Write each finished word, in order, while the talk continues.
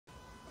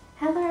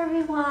Hello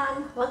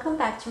everyone, welcome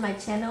back to my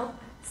channel.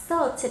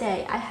 So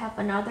today I have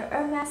another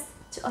Hermes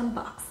to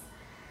unbox.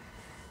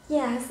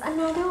 Yes,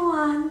 another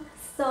one.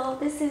 So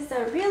this is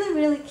a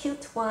really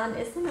cute one.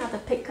 It's another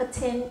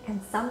Picotin and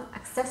some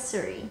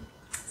accessory.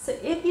 So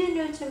if you're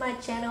new to my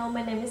channel,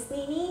 my name is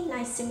Nini.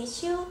 Nice to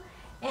meet you.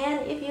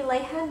 And if you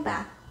like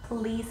handbag,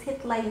 please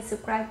hit like and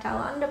subscribe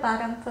down on the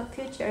bottom for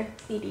future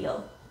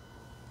video.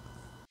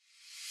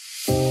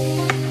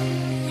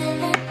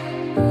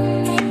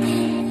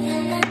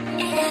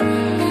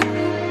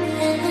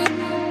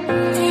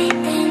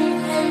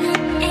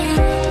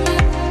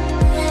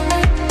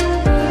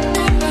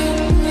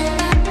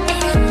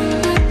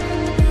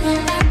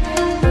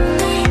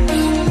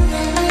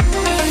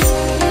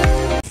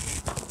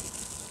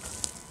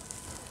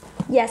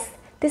 Yes,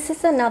 this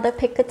is another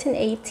Picotin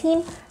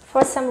 18.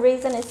 For some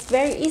reason, it's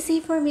very easy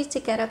for me to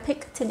get a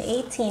Picotin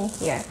 18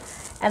 here.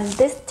 And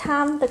this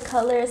time, the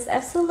color is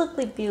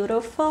absolutely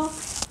beautiful.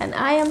 And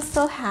I am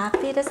so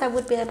happy that I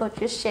would be able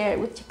to share it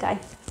with you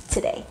guys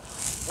today.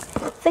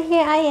 So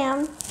here I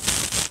am.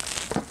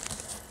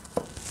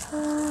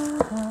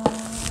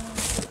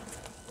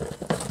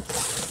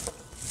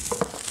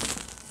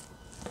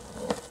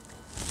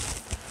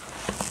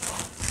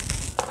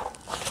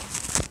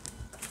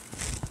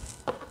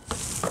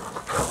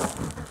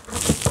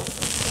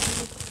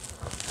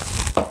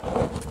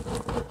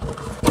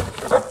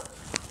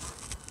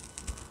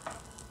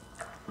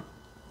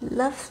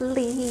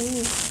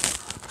 Lovely.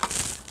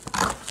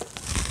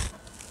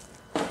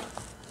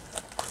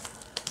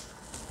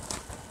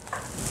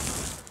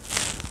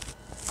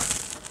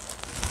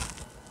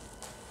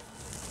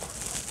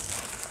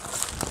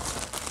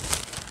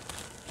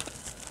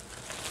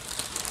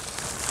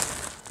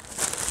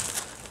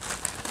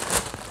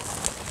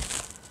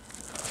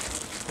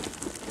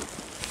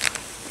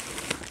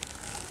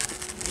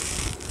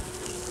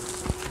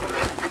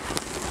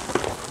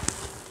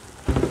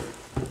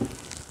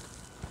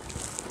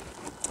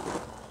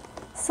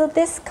 So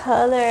this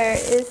color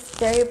is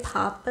very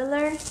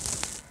popular.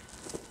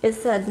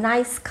 It's a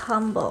nice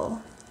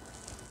combo.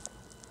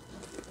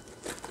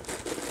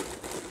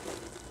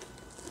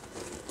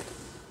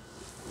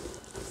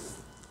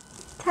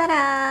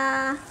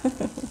 Ta-da!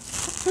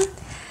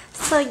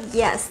 So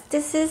yes,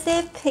 this is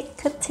a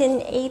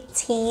Picotin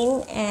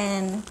 18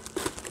 and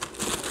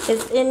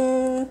it's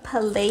in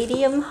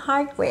palladium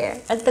hardware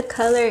and the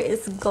color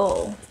is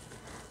gold.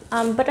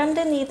 But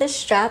underneath the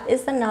strap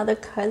is another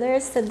color,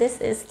 so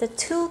this is the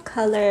two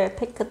color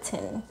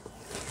Picotin.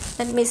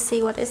 Let me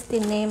see, what is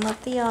the name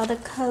of the other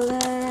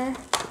color?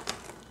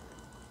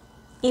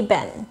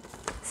 Ebene.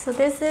 So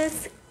this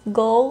is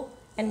gold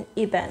and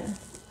ebene.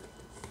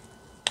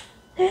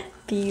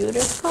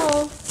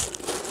 Beautiful.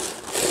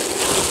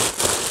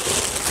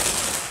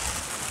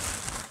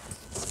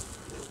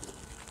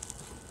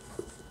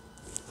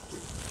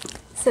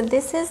 So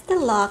this is the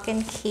lock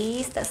and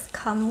keys that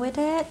come with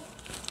it.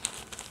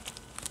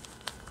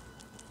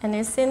 And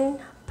it's in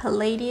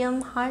palladium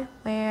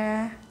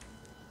hardware.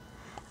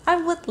 I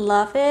would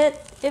love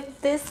it if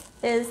this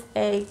is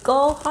a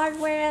gold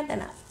hardware,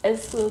 then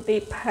it will be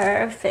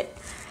perfect.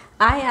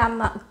 I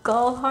am a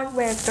gold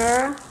hardware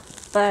girl,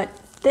 but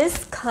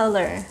this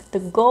color, the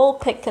gold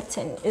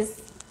Picotin,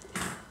 is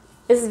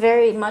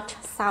very much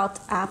sought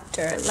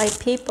after. Like,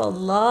 people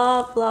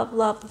love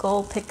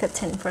gold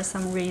Picotin for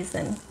some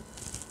reason.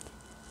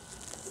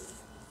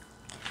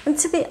 And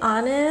to be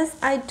honest,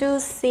 I do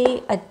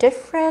see a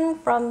difference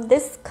from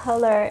this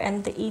color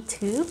and the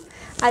E-tube.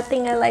 I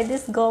think I like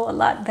this gold a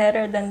lot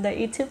better than the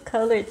E-tube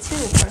color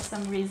too for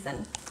some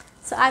reason.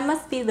 So I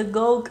must be the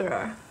gold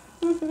girl.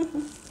 So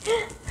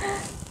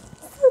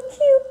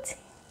cute.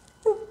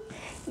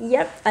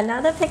 Yep,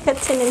 another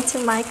Picotin into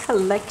my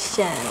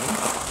collection.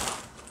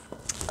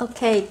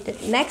 Okay, the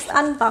next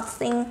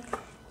unboxing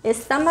is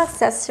some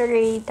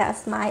accessory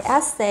that my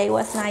essay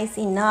was nice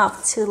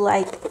enough to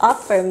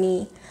offer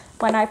me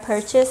when I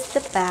purchased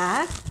the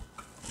bag.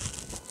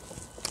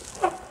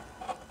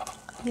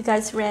 You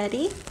guys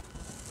ready?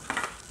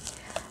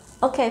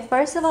 Okay,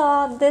 first of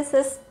all, this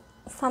is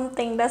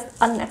something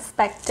that's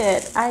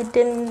unexpected. I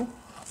didn't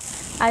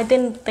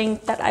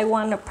think that I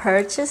want to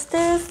purchase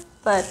this,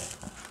 but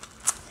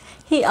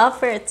he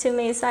offered it to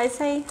me, so I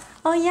say,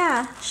 oh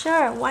yeah,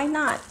 sure, why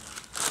not?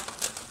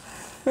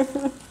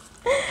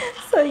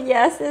 So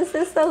yes, this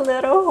is a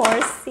little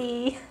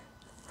horsey.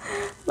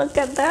 Look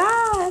at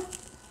that.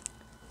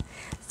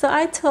 So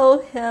I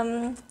told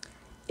him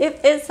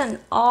if it's an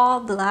all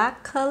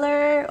black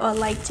color or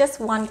like just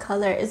one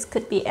color, it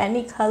could be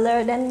any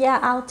color, then yeah,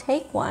 I'll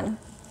take one.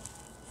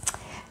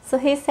 So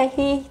he said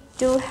he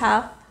do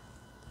have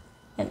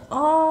an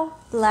all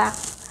black,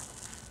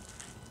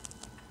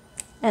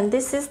 and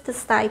this is the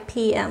size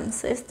PM,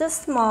 so it's the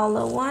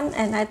smaller one,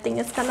 and I think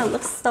it's gonna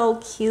look so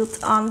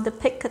cute on the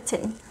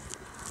Picotin.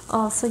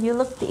 Oh, so you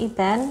look, the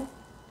ebene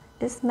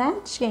is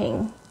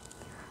matching.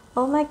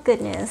 Oh my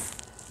goodness.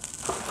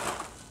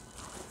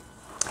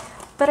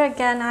 But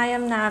again, I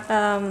am not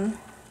a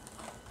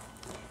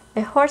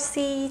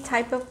horsey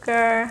type of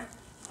girl.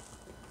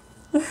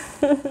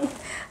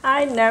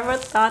 I never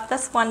thought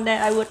that one day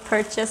I would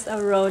purchase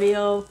a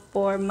rodeo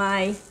for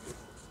my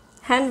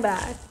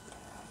handbag.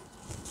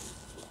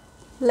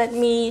 Let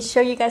me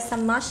show you guys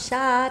some must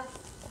shot.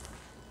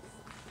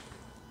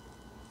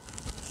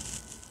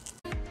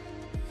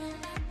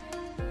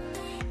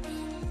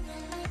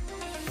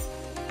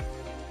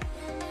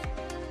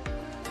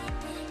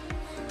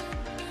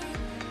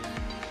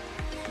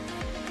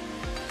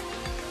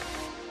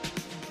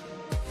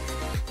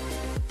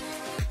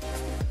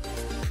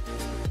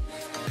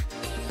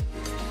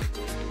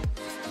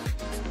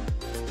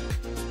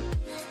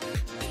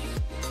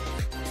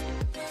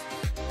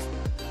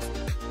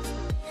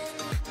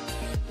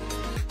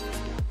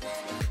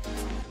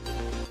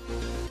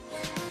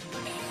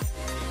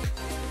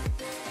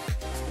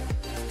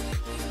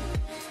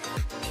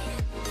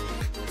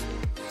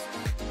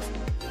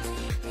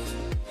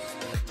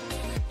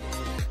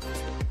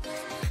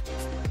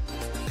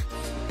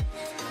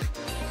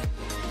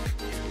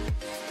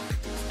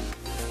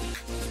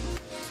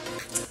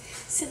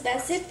 So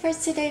that's it for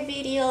today's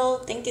video.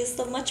 Thank you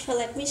so much for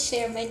letting me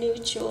share my new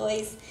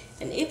choice.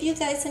 And if you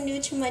guys are new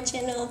to my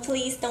channel,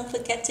 please don't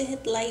forget to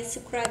hit like,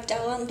 subscribe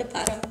down on the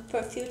bottom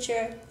for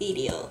future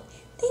video.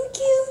 Thank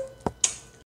you.